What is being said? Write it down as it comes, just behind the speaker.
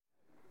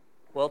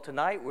Well,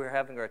 tonight we're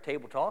having our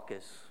table talk,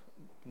 as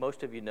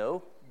most of you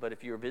know, but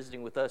if you're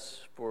visiting with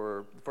us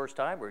for the first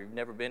time or you've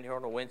never been here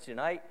on a Wednesday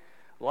night,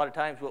 a lot of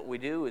times what we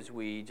do is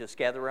we just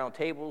gather around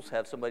tables,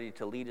 have somebody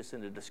to lead us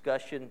into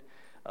discussion.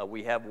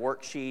 We have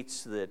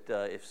worksheets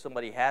that if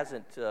somebody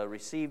hasn't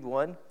received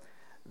one,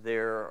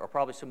 there are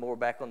probably some more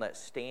back on that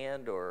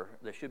stand, or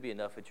there should be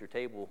enough at your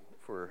table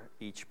for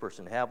each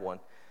person to have one.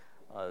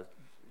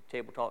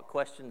 Table talk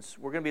questions.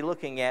 We're going to be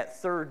looking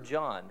at 3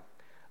 John.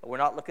 We're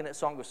not looking at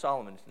Song of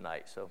Solomon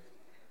tonight, so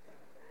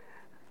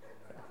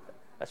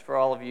that's for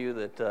all of you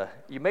that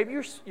maybe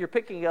you're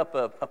picking up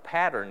a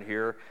pattern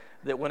here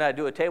that when I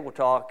do a table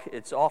talk,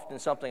 it's often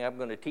something I'm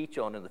going to teach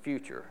on in the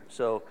future.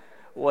 So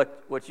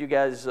what you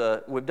guys,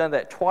 we've done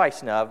that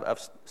twice now.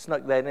 I've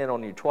snuck that in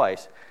on you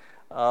twice.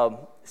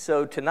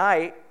 So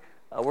tonight,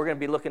 we're going to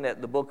be looking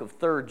at the book of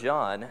 3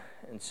 John,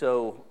 and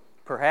so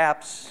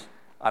perhaps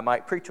I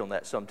might preach on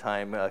that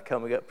sometime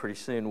coming up pretty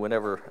soon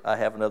whenever I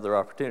have another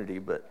opportunity.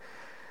 But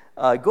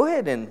go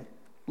ahead and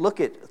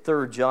look at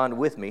 3 John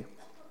with me.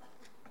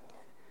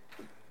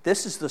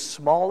 This is the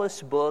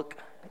smallest book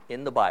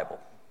in the Bible,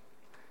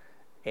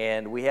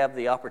 and we have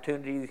the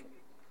opportunity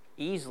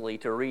easily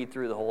to read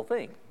through the whole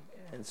thing.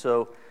 And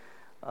so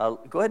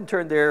go ahead and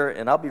turn there,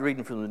 and I'll be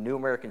reading from the New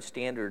American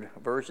Standard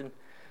Version.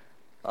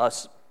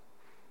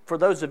 For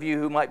those of you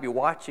who might be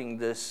watching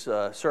this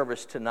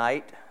service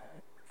tonight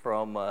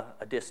from a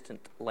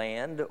distant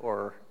land,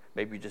 or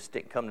maybe you just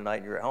didn't come tonight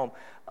and you're at home,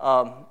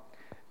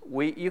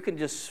 you can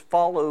just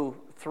follow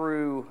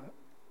through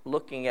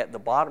looking at the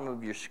bottom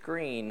of your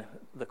screen.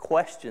 The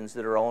questions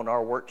that are on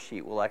our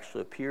worksheet will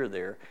actually appear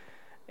there,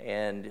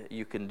 and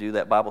you can do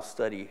that Bible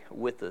study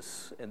with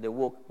us. And then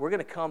we're going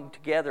to come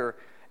together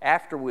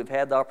after we've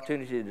had the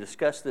opportunity to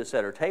discuss this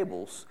at our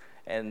tables,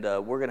 and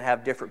we're going to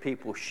have different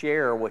people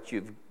share what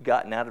you've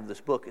gotten out of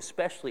this book,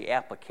 especially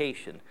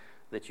application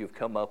that you've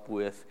come up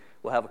with.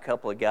 We'll have a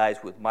couple of guys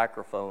with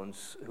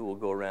microphones who will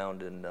go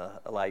around and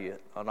allow you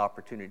an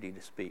opportunity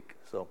to speak.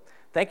 So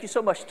thank you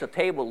so much to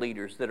table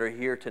leaders that are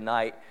here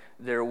tonight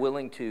that are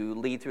willing to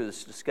lead through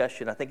this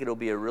discussion. I think it'll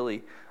be a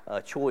really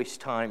choice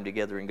time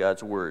together in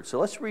God's Word. So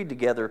let's read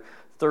together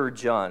 3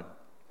 John.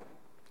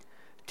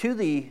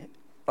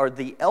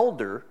 The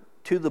elder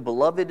to the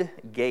beloved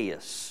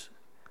Gaius,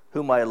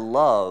 whom I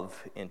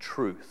love in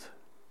truth.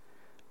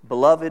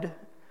 Beloved,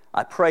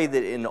 I pray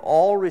that in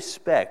all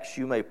respects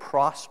you may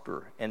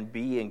prosper and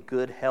be in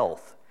good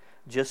health,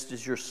 just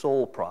as your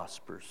soul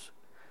prospers.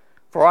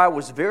 For I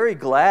was very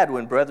glad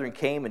when brethren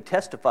came and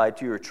testified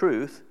to your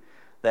truth,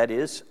 that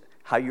is,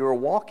 how you are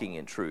walking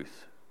in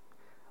truth.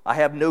 I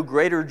have no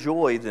greater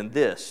joy than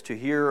this, to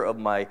hear of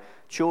my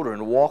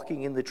children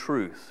walking in the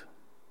truth.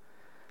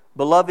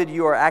 Beloved,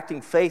 you are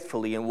acting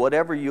faithfully in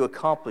whatever you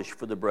accomplish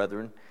for the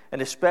brethren,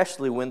 and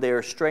especially when they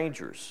are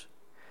strangers.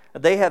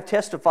 They have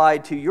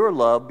testified to your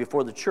love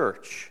before the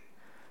church.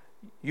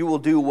 You will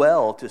do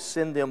well to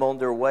send them on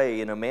their way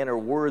in a manner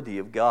worthy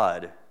of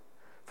God.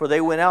 For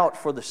they went out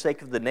for the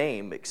sake of the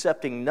name,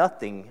 accepting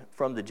nothing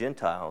from the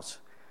Gentiles.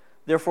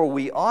 Therefore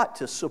we ought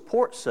to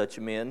support such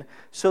men,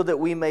 so that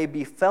we may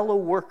be fellow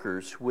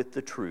workers with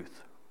the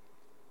truth.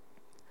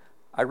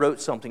 I wrote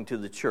something to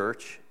the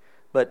church,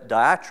 but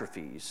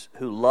Diotrephes,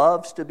 who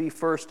loves to be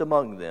first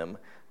among them,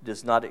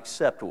 does not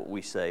accept what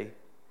we say.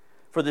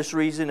 For this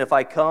reason, if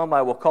I come,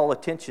 I will call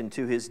attention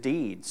to his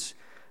deeds,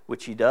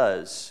 which he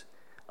does,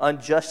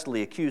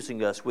 unjustly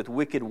accusing us with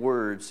wicked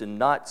words, and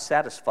not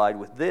satisfied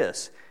with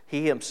this,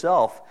 he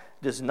himself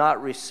does not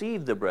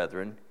receive the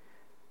brethren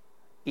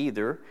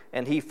either,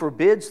 and he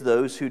forbids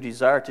those who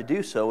desire to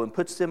do so and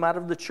puts them out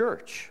of the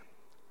church.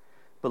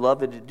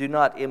 Beloved, do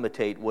not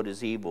imitate what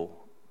is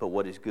evil, but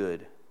what is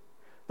good.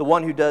 The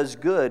one who does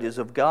good is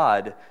of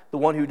God. The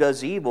one who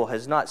does evil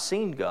has not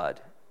seen God.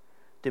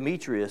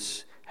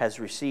 Demetrius has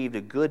received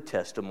a good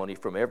testimony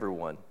from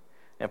everyone,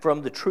 and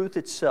from the truth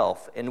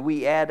itself, and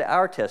we add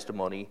our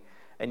testimony,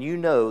 and you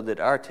know that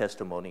our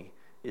testimony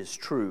is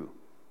true.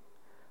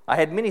 I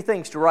had many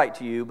things to write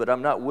to you, but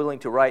I'm not willing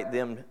to write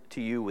them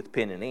to you with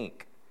pen and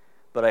ink.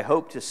 But I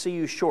hope to see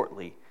you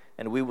shortly,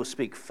 and we will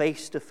speak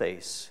face to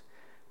face.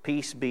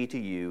 Peace be to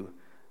you.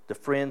 The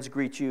friends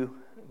greet you.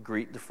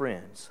 Greet the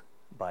friends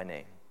by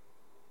name.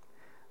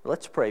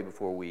 Let's pray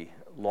before we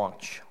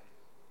launch.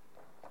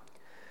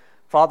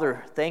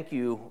 Father, thank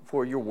you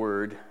for your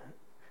word.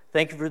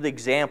 Thank you for the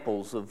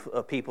examples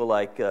of people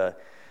like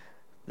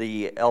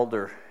the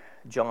elder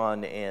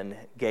John and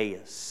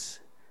Gaius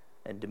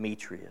and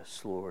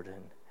Demetrius, Lord.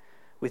 And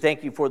we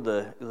thank you for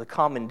the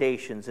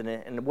commendations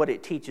and what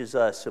it teaches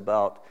us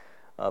about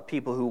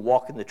people who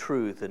walk in the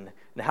truth, and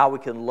how we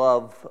can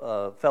love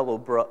fellow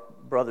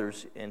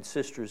brothers and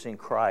sisters in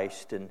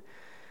Christ.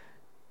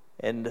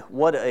 And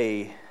what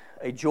a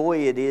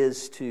joy it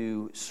is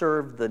to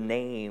serve the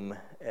name,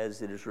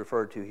 as it is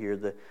referred to here,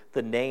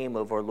 the name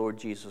of our Lord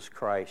Jesus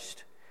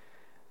Christ.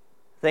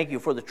 Thank you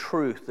for the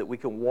truth that we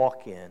can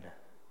walk in.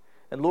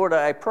 And Lord,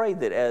 I pray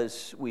that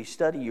as we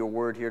study your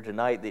word here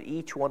tonight, that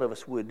each one of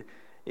us would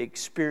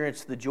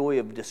experience the joy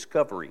of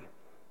discovery,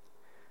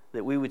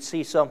 that we would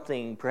see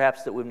something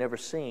perhaps that we've never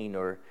seen,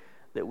 or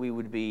that we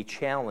would be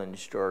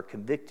challenged or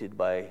convicted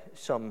by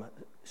some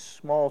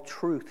small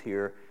truth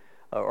here,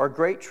 or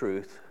great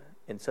truth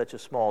in such a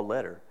small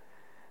letter.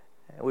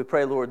 And we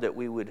pray, Lord, that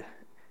we would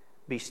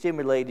be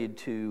stimulated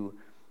to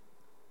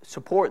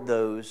support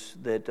those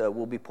that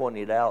will be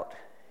pointed out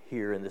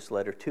here in this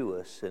letter to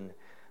us. And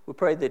we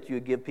pray that you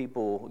would give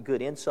people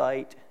good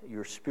insight,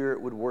 your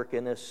Spirit would work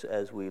in us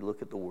as we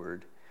look at the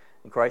Word.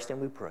 In Christ's name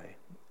we pray.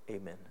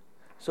 Amen.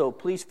 So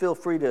please feel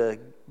free to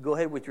go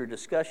ahead with your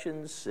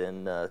discussions,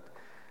 and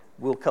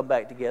we'll come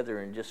back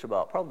together in just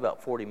probably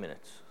about 40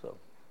 minutes. So,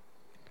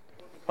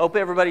 hope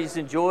everybody's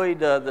enjoyed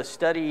the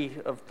study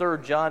of 3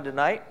 John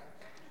tonight.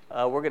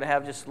 We're going to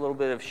have just a little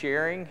bit of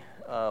sharing.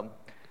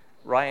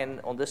 Ryan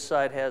on this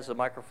side has a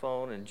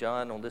microphone, and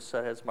John on this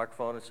side has a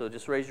microphone. And so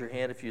just raise your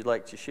hand if you'd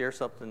like to share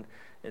something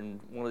in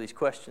one of these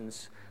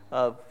questions.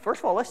 First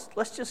of all,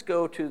 let's just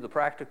go to the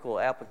practical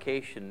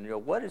application.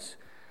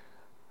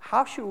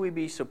 How should we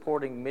be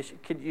supporting mission?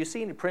 Can you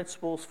see any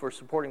principles for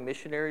supporting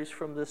missionaries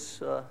from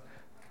this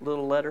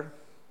little letter?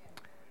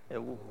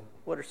 And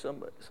what are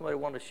somebody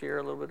want to share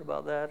a little bit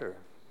about that, or?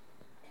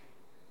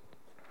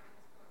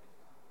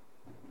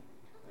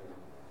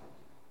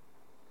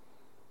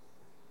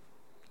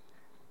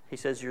 He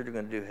says you're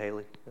going to do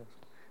Haley.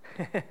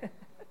 Yes.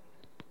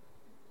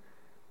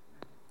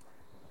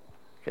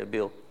 Okay,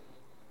 Bill.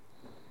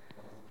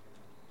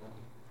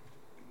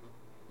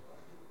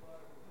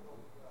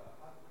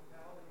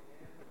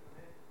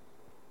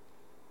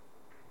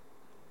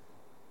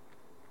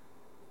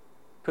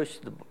 Push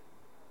the.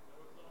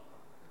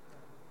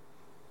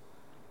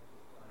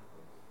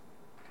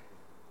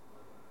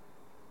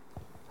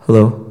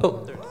 Hello.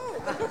 Oh,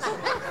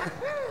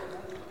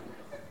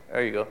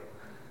 there you go.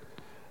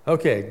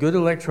 Okay, good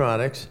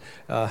electronics,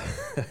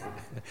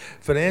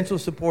 financial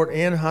support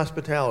and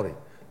hospitality.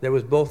 There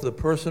was both the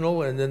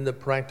personal and then the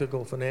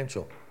practical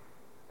financial.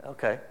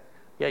 Okay.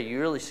 Yeah, you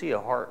really see a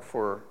heart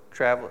for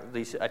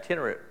these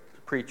itinerant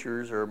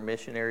preachers or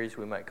missionaries,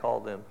 we might call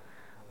them.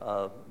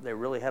 They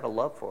really had a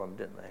love for them,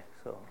 didn't they?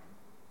 So,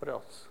 what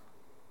else?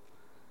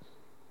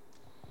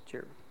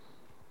 Cheers.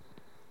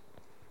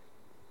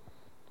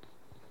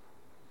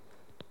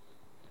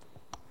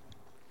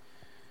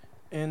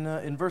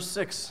 In verse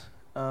 6,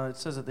 it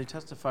says that they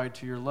testified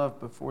to your love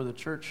before the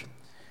church.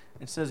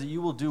 It says that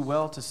you will do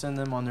well to send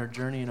them on their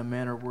journey in a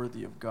manner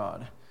worthy of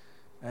God.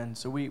 And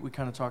so we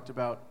kind of talked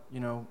about,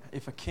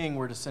 if a king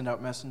were to send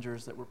out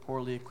messengers that were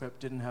poorly equipped,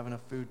 didn't have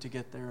enough food to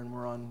get there, and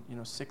were on,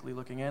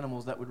 sickly-looking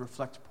animals, that would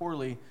reflect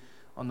poorly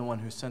on the one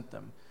who sent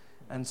them.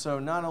 And so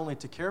not only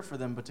to care for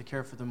them, but to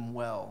care for them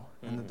well.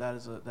 Mm-hmm. And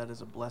that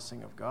is a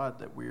blessing of God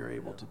that we are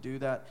able to do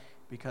that,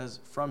 because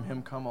from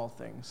him come all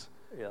things.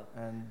 Yeah.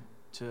 And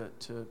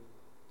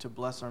to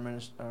bless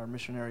our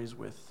missionaries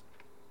with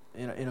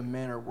in a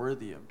manner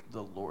worthy of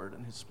the Lord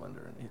and his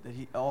splendor, and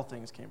that all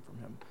things came from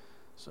him.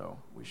 So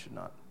we should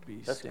not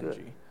be stingy.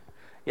 Good.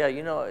 Yeah,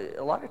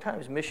 a lot of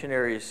times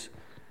missionaries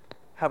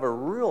have a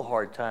real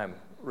hard time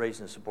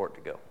raising support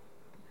to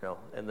go.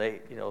 And they,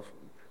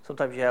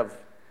 sometimes you have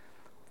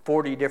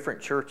 40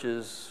 different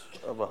churches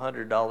of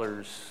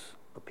 $100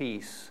 a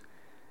piece,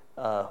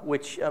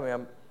 which,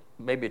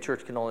 maybe a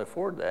church can only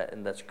afford that,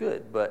 and that's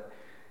good, but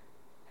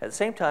at the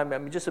same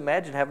time, just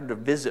imagine having to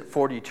visit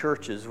 40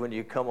 churches when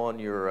you come on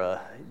your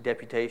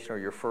deputation or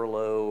your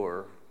furlough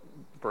or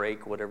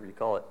break, whatever you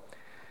call it.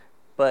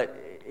 But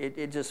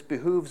it just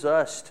behooves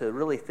us to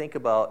really think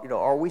about,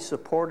 are we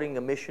supporting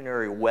a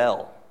missionary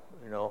well?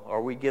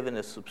 Are we giving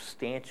a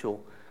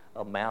substantial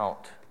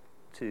amount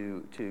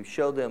to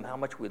show them how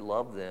much we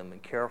love them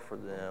and care for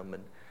them?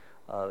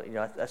 And,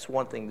 that's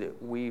one thing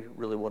that we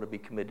really want to be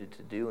committed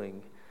to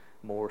doing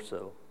more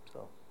so.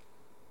 So,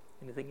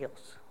 anything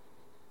else?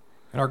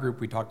 In our group,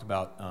 we talked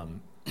about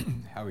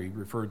how we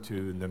referred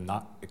to them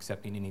not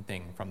accepting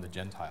anything from the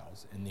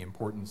Gentiles, and the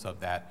importance of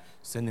that,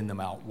 sending them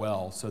out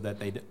well, so that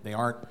they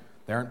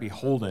aren't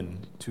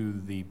beholden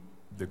to the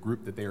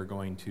group that they are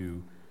going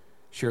to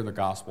share the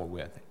gospel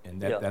with,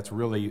 and that's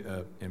really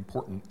an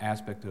important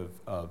aspect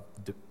of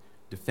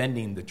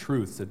defending the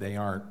truth, so they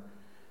aren't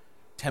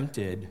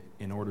tempted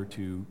in order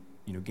to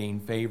gain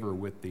favor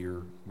with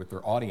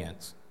their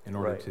audience in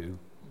order to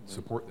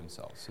support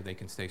themselves, so they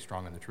can stay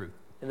strong in the truth.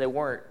 And they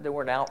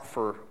weren't out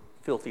for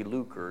filthy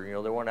lucre,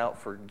 they weren't out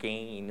for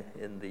gain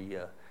in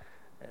the,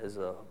 as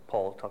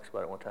Paul talks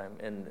about it one time.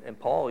 And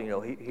Paul,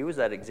 he was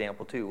that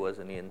example too,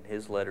 wasn't he? In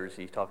his letters,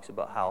 he talks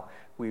about how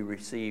we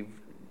received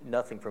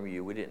nothing from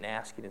you. We didn't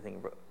ask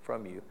anything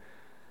from you.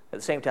 At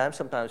the same time,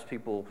 sometimes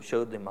people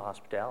showed them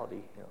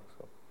hospitality,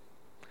 so.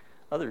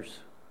 Others.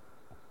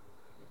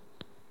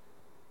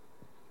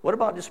 What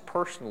about just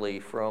personally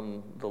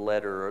from the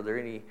letter? Are there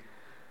any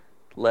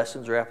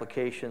lessons or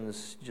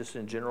applications just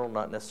in general,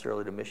 not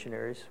necessarily to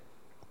missionaries?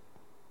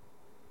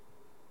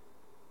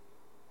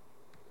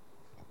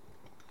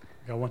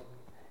 Got one.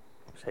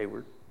 Ms.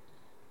 Hayward.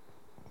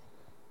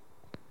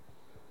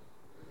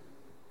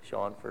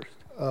 Sean first.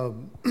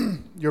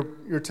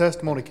 Your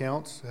testimony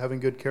counts. Having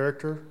good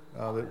character,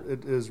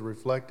 it is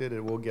reflected.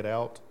 It will get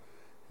out,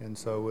 And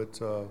so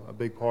it's a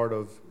big part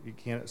of, you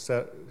can't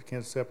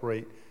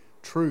separate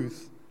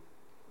truth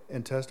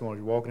and testimony.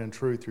 You're walking in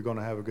truth, you're going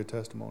to have a good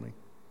testimony.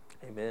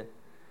 Amen.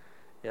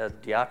 Yeah,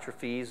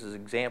 Diotrephes is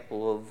an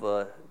example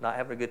of not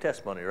having a good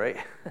testimony, right?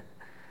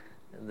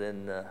 And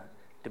then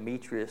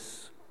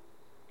Demetrius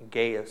and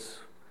Gaius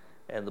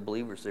and the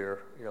believers there,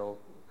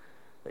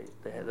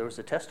 there was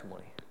a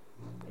testimony.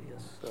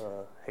 Yes,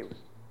 Hayward.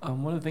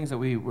 One of the things that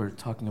we were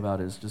talking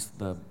about is just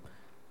the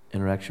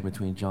interaction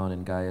between John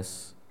and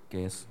Gaius,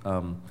 just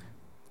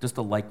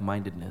the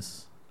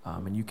like-mindedness.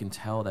 And you can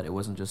tell that it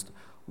wasn't just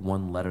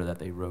one letter that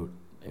they wrote.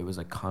 It was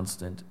a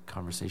constant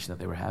conversation that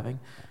they were having,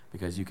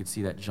 because you could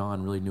see that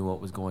John really knew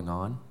what was going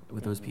on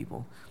with those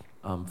people.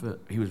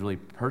 He was really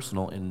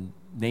personal in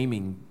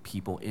naming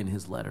people in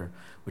his letter,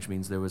 which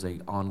means there was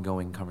an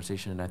ongoing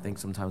conversation. And I think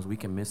sometimes we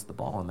can miss the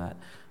ball on that.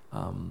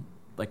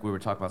 Like we were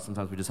talking about,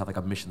 sometimes we just have like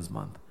a missions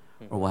month,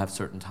 or we'll have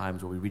certain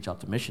times where we reach out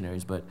to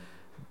missionaries, but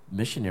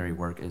missionary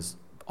work is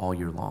all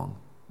year long,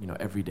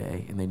 every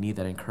day, and they need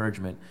that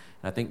encouragement.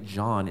 And I think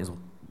John is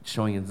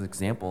showing an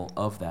example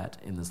of that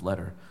in this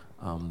letter,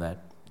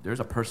 that there's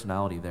a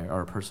personality there,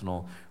 or a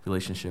personal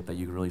relationship that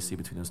you can really see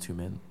between those two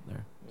men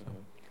there. So.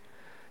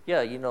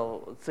 Yeah,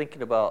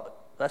 thinking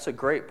about, that's a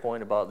great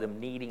point about them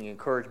needing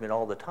encouragement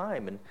all the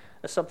time, and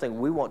that's something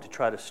we want to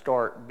try to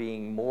start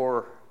being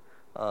more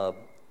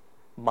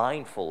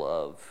mindful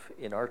of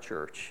in our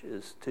church,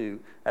 is to,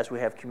 as we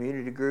have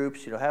community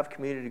groups, have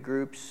community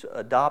groups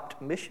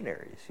adopt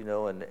missionaries,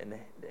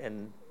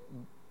 and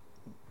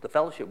the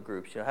fellowship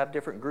groups, have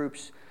different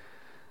groups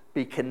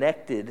be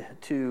connected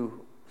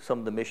to some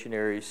of the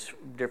missionaries,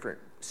 different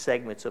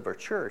segments of our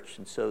church,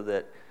 and so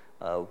that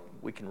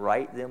we can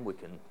write them, we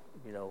can,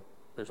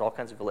 there's all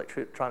kinds of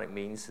electronic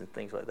means and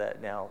things like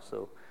that now,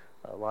 so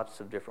lots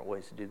of different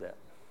ways to do that.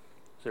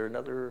 Is there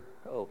another?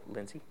 Oh,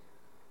 Lindsay?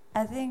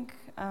 I think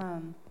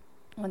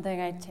one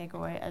thing I take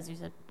away, as you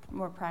said,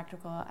 more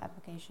practical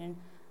application,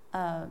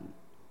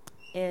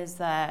 is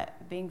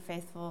that being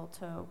faithful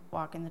to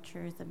walk in the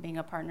truth and being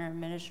a partner in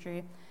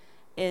ministry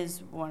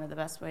is one of the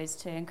best ways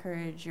to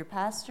encourage your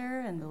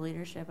pastor and the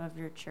leadership of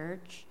your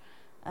church,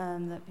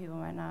 that people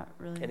might not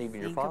really and even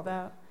think your father.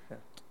 about.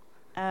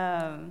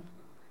 Yeah.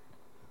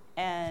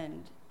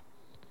 And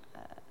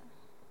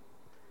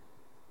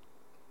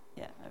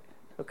yeah.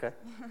 Okay.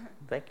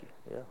 Thank you.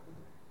 Yeah.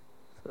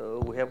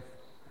 So we have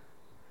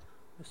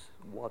Ms.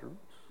 Waters.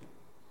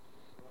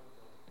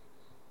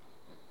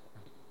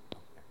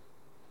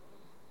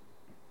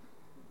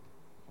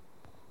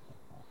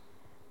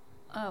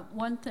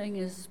 One thing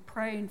is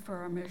praying for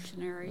our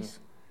missionaries.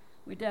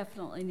 We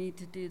definitely need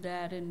to do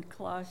that. In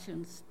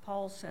Colossians,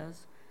 Paul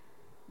says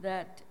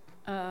that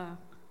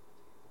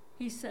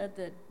he said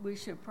that we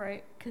should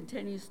pray,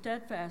 continue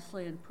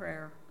steadfastly in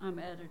prayer. I'm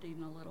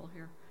editing a little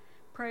here.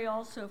 Pray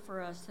also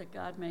for us that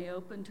God may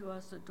open to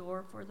us a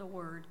door for the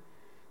word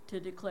to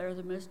declare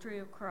the mystery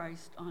of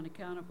Christ, on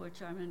account of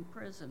which I'm in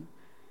prison,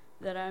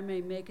 that I may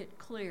make it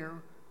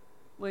clear,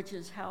 which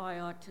is how I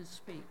ought to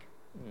speak.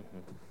 Mm-hmm.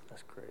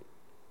 That's great.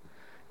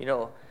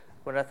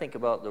 When I think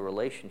about the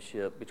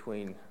relationship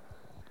between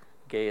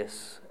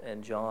Gaius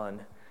and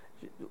John,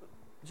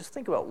 just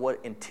think about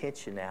what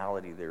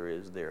intentionality there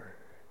is there.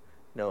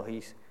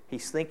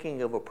 He's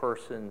thinking of a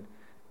person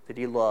that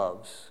he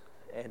loves,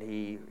 and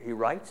he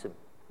writes him.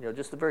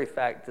 Just the very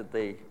fact that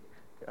they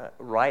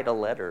write a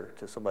letter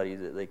to somebody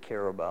that they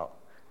care about,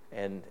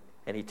 and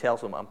he tells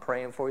them, "I'm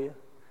praying for you."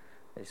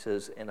 And he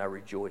says, "And I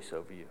rejoice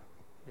over you."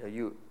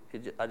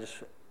 I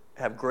just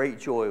have great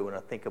joy when I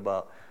think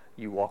about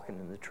you walking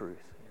in the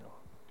truth.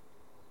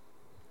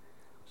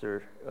 Is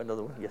there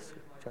another one? Yes,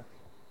 John.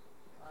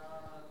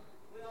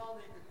 We all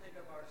need to think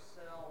of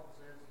ourselves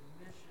as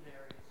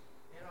missionaries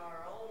in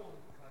our own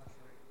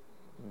country.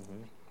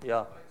 Mm-hmm.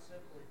 Yeah. Quite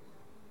simply.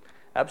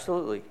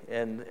 Absolutely,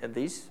 and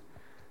these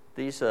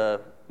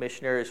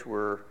missionaries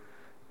were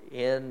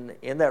in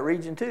that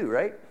region too,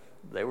 right?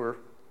 They were,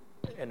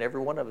 and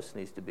every one of us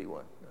needs to be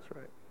one. That's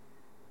right.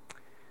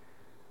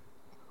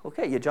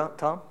 Okay, you,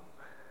 Tom.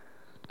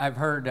 I've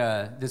heard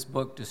this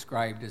book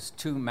described as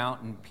two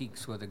mountain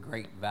peaks with a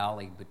great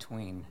valley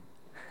between,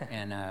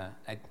 and I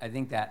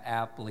think that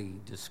aptly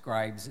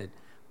describes it.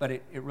 But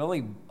it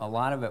really, a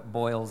lot of it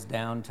boils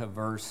down to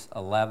verse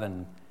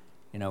 11,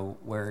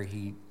 where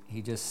he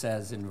just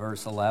says in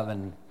verse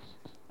 11,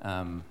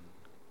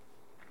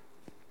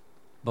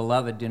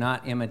 "Beloved, do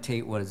not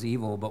imitate what is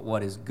evil, but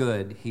what is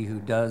good. He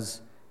who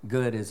does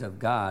good is of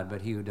God,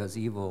 but he who does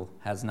evil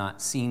has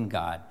not seen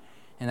God."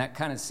 And that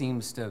kind of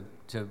seems to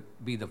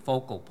be the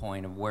focal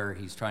point of where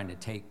he's trying to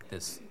take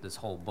this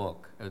whole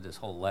book, or this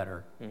whole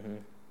letter. Mm-hmm.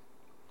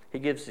 He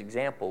gives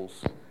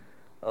examples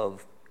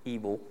of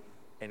evil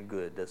and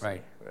good, doesn't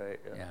Right. he? Right.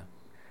 Yeah.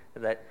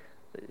 And that,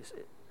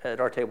 at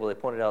our table, they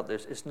pointed out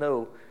it's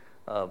no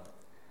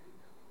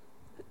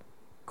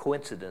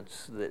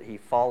coincidence that he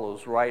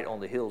follows right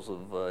on the heels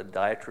of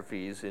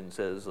Diotrephes and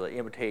says,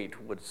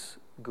 imitate what's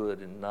good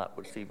and not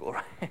what's evil.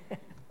 Right?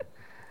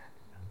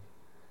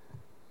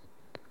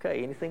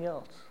 Okay, anything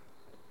else?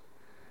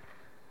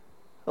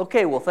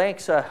 Okay, well,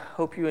 thanks. I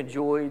hope you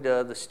enjoyed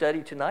the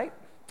study tonight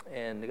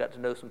and got to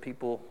know some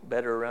people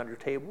better around your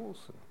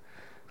tables.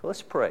 So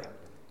let's pray.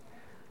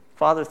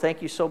 Father,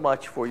 thank you so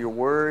much for your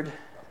word.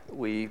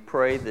 We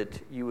pray that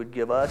you would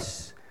give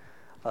us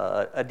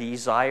a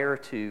desire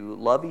to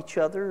love each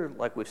other,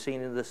 like we've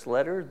seen in this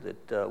letter,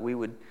 that we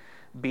would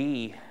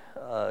be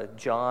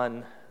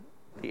John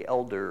the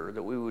elder,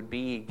 that we would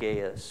be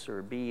Gaius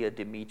or be a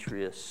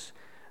Demetrius,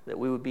 that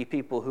we would be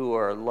people who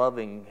are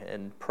loving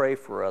and pray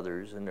for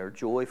others and are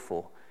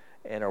joyful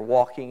and are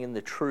walking in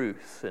the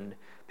truth, and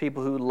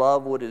people who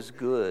love what is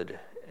good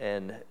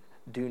and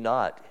do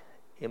not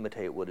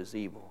imitate what is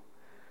evil.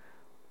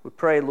 We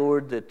pray,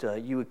 Lord,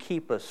 that you would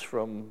keep us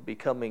from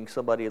becoming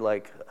somebody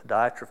like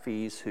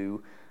Diotrephes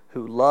who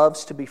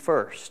loves to be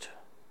first.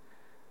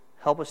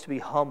 Help us to be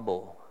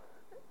humble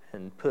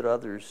and put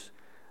others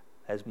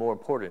as more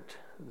important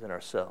than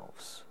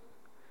ourselves.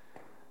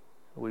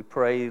 We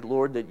pray,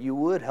 Lord, that you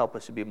would help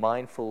us to be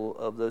mindful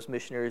of those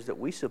missionaries that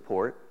we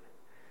support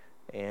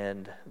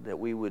and that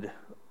we would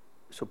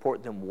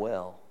support them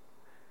well.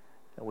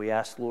 And we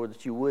ask, Lord,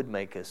 that you would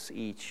make us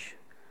each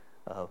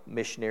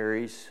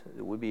missionaries,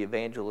 that would be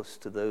evangelists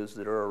to those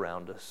that are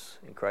around us.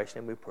 In Christ's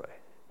name we pray.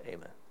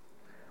 Amen.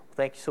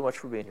 Thank you so much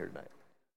for being here tonight.